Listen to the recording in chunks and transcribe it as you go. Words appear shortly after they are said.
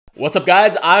What's up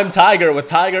guys, I'm Tiger with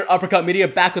Tiger Uppercut Media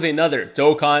back with another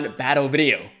Dokkan battle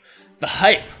video. The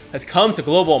hype has come to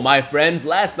global, my friends.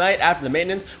 Last night after the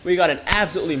maintenance, we got an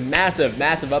absolutely massive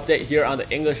update here on the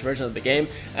English version of the game.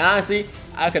 And honestly,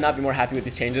 I could not be more happy with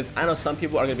these changes. I know some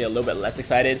people are going to be a little bit less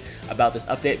excited about this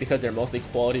update because they're mostly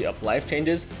quality of life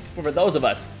changes. But for those of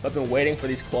us who have been waiting for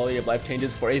these quality of life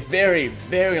changes for a very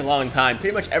long time,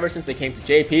 pretty much ever since they came to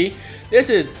JP, this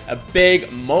is a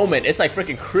big moment. It's like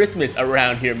freaking Christmas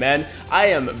around here, man. I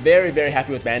am very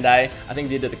happy with Bandai. I think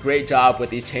they did a great job with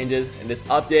these changes in this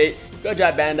update. Good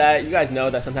job, Bandai. You guys know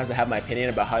that sometimes I have my opinion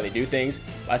about how they do things,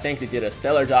 but I think they did a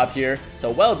stellar job here. So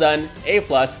well done, A+,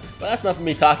 but that's enough of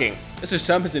me talking. Let's just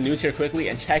jump into news here quickly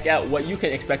and check out what you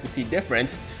can expect to see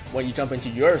different when you jump into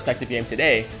your respective game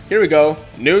today. Here we go,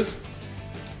 news.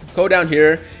 Go down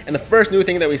here, and the first new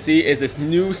thing that we see is this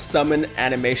new summon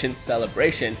animation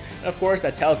celebration. And of course,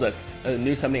 that tells us that the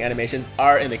new summoning animations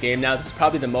are in the game now. This is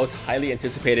probably the most highly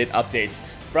anticipated update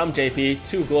from JP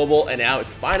to global, and now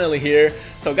it's finally here.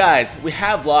 So guys, we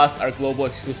have lost our global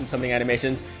exclusive summoning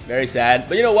animations. Very sad,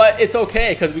 but you know what? It's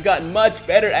okay because we got much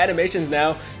better animations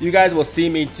now. You guys will see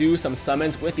me do some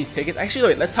summons with these tickets. Actually,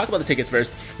 wait, let's talk about the tickets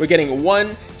first. We're getting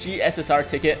one GSSR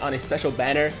ticket on a special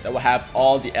banner that will have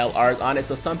all the LRs on it.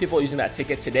 So some people using that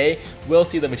ticket today will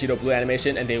see the Vegito Blue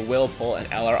animation and they will pull an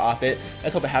LR off it.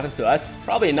 Let's hope it happens to us.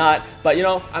 Probably not, but you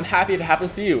know, I'm happy if it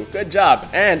happens to you. Good job.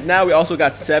 And now we also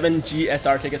got 7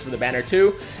 GSR tickets for the banner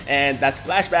too, and that's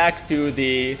flashbacks to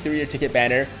the 3-year ticket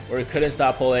banner where we couldn't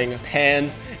stop pulling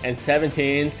Pans and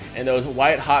 17s and those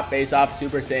white hot face-off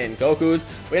Super Saiyan Gokus.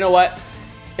 But you know what?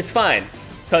 It's fine,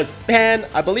 because Pan,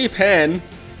 I believe Pan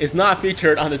is not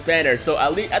featured on this banner, so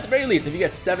at the very least, if you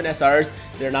get 7 SRs,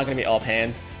 they're not going to be all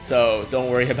Pans, so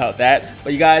don't worry about that.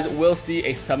 But you guys will see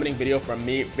a summoning video from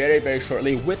me very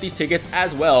shortly with these tickets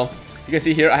as well. You can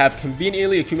see here I have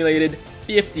conveniently accumulated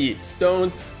 50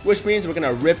 stones, which means we're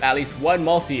gonna rip at least one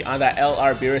multi on that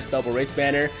LR Beerus double rates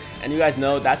banner, and you guys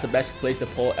know that's the best place to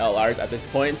pull LRs at this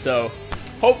point, so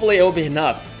hopefully it will be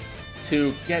enough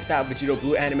to get that Vegito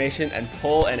Blue animation and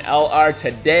pull an LR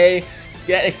today.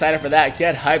 Get excited for that,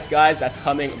 get hyped guys, that's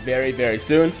coming very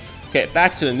soon. Okay,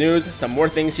 back to the news, some more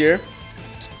things here.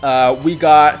 We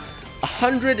got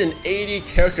 180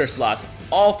 character slots,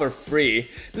 all for free.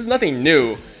 This is nothing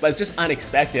new, but it's just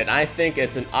unexpected. I think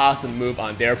it's an awesome move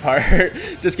on their part,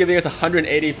 just giving us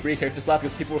 180 free character slots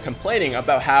because people were complaining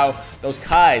about how those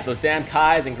Kais, those damn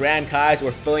Kais and Grand Kais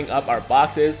were filling up our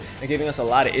boxes and giving us a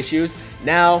lot of issues.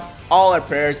 Now, all our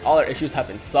prayers, all our issues have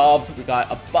been solved. We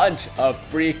got a bunch of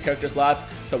free character slots,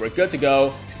 so we're good to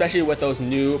go, especially with those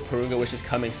new Purunga wishes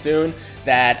coming soon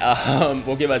that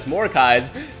will give us more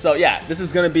Kais. So yeah, this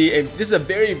is a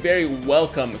very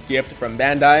welcome gift from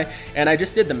Bandai, and I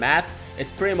just did the math. It's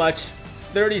pretty much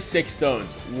 36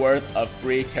 stones worth of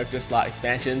free character slot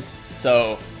expansions.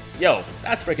 So, yo,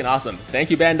 that's freaking awesome.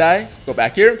 Thank you, Bandai. Go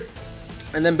back here.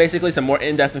 And then basically some more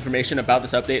in-depth information about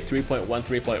this update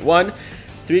 3.13.1.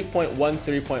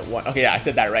 3.13.1. Okay, yeah, I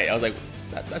said that right. I was like,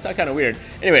 that's not kind of weird.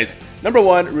 Anyways, number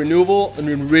 1,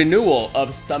 renewal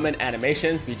of summon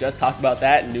animations. We just talked about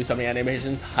that. New summoning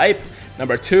animations, hype.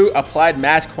 Number 2, applied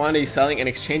mass quantity selling and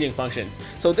exchanging functions.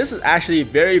 So this is actually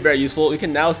very useful. We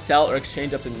can now sell or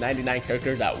exchange up to 99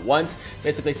 characters at once.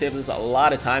 Basically saves us a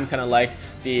lot of time, kind of like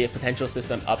the potential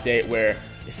system update where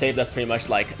it saved us pretty much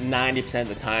like 90% of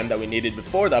the time that we needed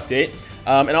before the update.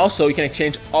 And also you can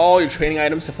exchange all your training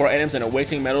items, support items, and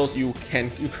awakening medals you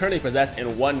currently possess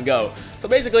in one go. So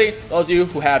basically, those of you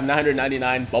who have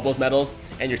 999 bubbles medals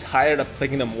and you're tired of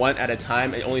clicking them one at a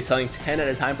time and only selling 10 at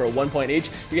a time for 1 point each,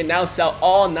 you can now sell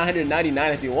all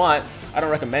 999 if you want. I don't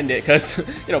recommend it because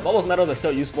you know, bubbles medals are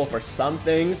still useful for some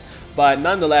things, but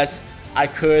nonetheless, I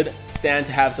could stand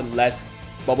to have some less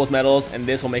bubbles medals, and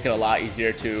this will make it a lot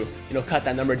easier to, you know, cut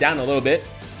that number down a little bit.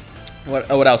 What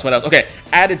else? Okay,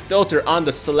 added filter on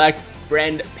the select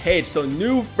friend page. So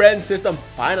new friend system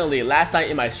finally. Last night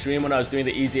in my stream when I was doing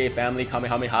the EZA family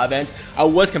Kamehameha event, I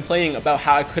was complaining about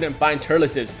how I couldn't find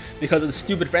turtleses because of the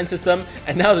stupid friend system,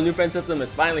 and now the new friend system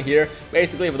is finally here.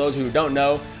 Basically, for those who don't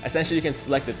know, essentially you can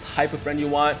select the type of friend you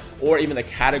want or even the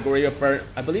category of friend.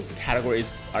 I believe the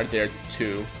categories are there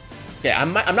too. Yeah,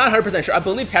 I'm not 100% sure. I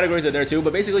believe categories are there too,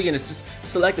 but basically you can just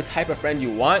select the type of friend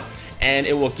you want and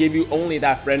it will give you only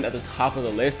that friend at the top of the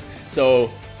list.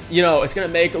 So, you know, it's gonna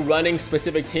make running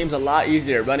specific teams a lot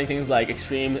easier. Running things like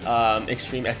extreme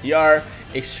SDR,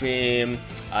 extreme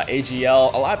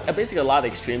AGL, basically a lot of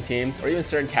extreme teams, or even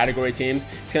certain category teams.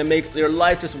 It's gonna make your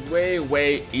life just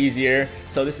way easier.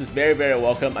 So this is very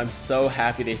welcome. I'm so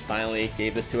happy they finally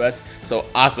gave this to us. So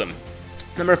awesome.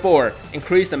 Number 4,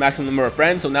 increase the maximum number of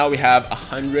friends. So now we have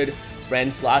 100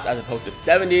 friend slots as opposed to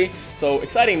 70. So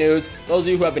exciting news. Those of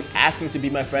you who have been asking to be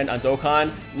my friend on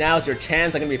Dokkan, now's your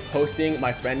chance. I'm going to be posting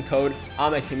my friend code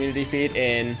on my community feed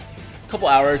in a couple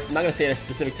hours. I'm not going to say at a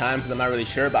specific time because I'm not really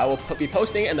sure, but I will be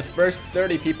posting, and the first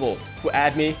 30 people who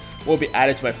add me will be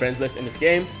added to my friends list in this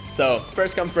game. So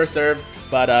first come, first serve.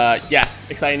 But yeah,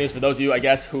 exciting news for those of you, I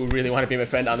guess, who really want to be my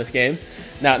friend on this game.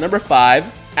 Now, number 5,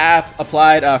 app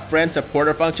applied friend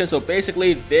supporter function. So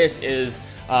basically, this is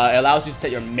it allows you to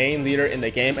set your main leader in the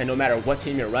game, and no matter what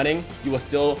team you're running, you will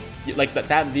still, like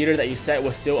that leader that you set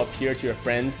will still appear to your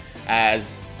friends as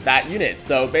that unit.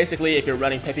 So basically, if you're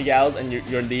running Peppy Gals and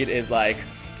your lead is like,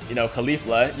 you know,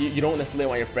 Caulifla, you don't necessarily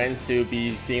want your friends to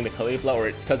be seeing the Caulifla,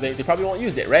 or because they probably won't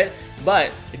use it, right?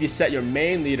 But if you set your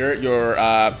main leader, your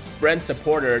friend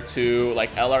supporter, to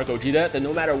like LR Gogeta, then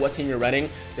no matter what team you're running,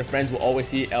 your friends will always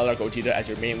see LR Gogeta as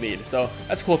your main lead. So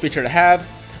that's a cool feature to have.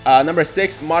 Number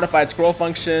 6, modified scroll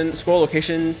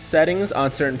location settings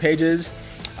on certain pages.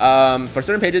 For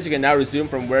certain pages, you can now resume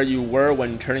from where you were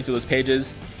when turning to those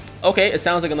pages. Okay, it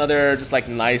sounds like another just like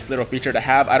nice little feature to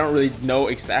have. I don't really know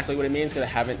exactly what it means because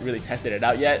I haven't really tested it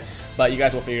out yet, but you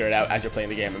guys will figure it out as you're playing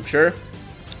the game, I'm sure.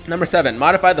 Number 7,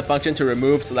 modify the function to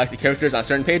remove selected characters on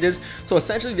certain pages. So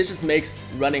essentially, this just makes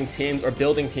running teams or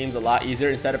building teams a lot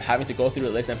easier. Instead of having to go through the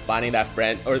list and finding that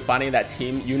friend or finding that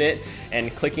team unit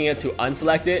and clicking it to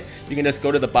unselect it, you can just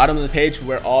go to the bottom of the page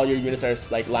where all your units are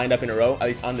like lined up in a row, at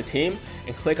least on the team,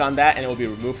 and click on that, and it will be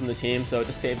removed from the team. So it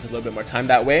just saves a little bit more time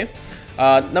that way.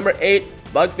 Number 8,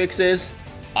 bug fixes.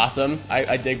 Awesome.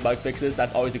 I dig bug fixes.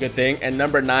 That's always a good thing. And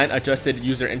number 9, adjusted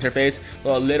user interface.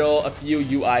 Well, a few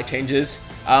UI changes.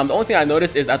 The only thing I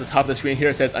noticed is at the top of the screen here,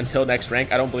 it says until next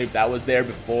rank. I don't believe that was there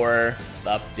before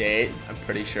the update. I'm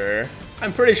pretty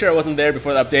sure it wasn't there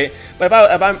before the update. But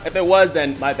if it was,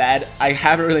 then my bad. I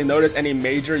haven't really noticed any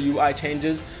major UI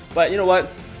changes. But you know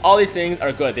what? All these things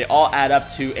are good. They all add up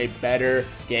to a better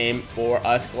game for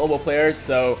us global players.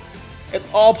 So it's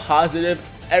all positive.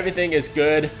 Everything is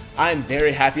good. I'm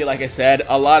very happy. Like I said,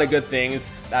 a lot of good things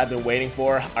that I've been waiting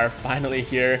for are finally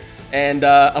here. And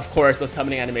of course, those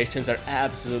summoning animations are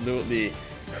absolutely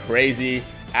crazy,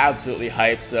 absolutely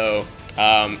hype. So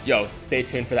yo, stay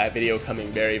tuned for that video coming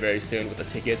very, very soon with the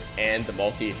tickets and the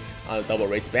multi on the double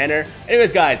rates banner.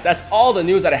 Anyways, guys, that's all the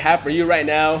news that I have for you right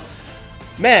now.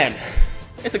 Man,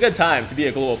 it's a good time to be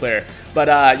a global player.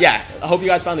 But yeah, I hope you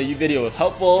guys found the video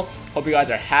helpful. Hope you guys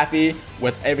are happy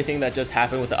with everything that just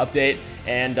happened with the update.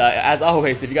 And as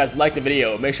always, if you guys like the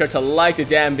video, make sure to like the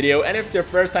damn video. And if it's your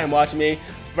first time watching me,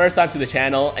 first time to the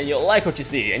channel, and you like what you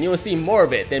see, and you will see more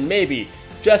of it, then maybe,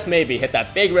 just maybe, hit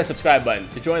that big red subscribe button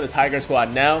to join the Tiger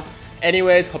Squad now.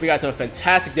 Anyways, hope you guys have a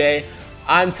fantastic day.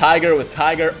 I'm Tiger with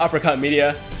Tiger Uppercut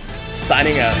Media,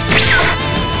 signing out.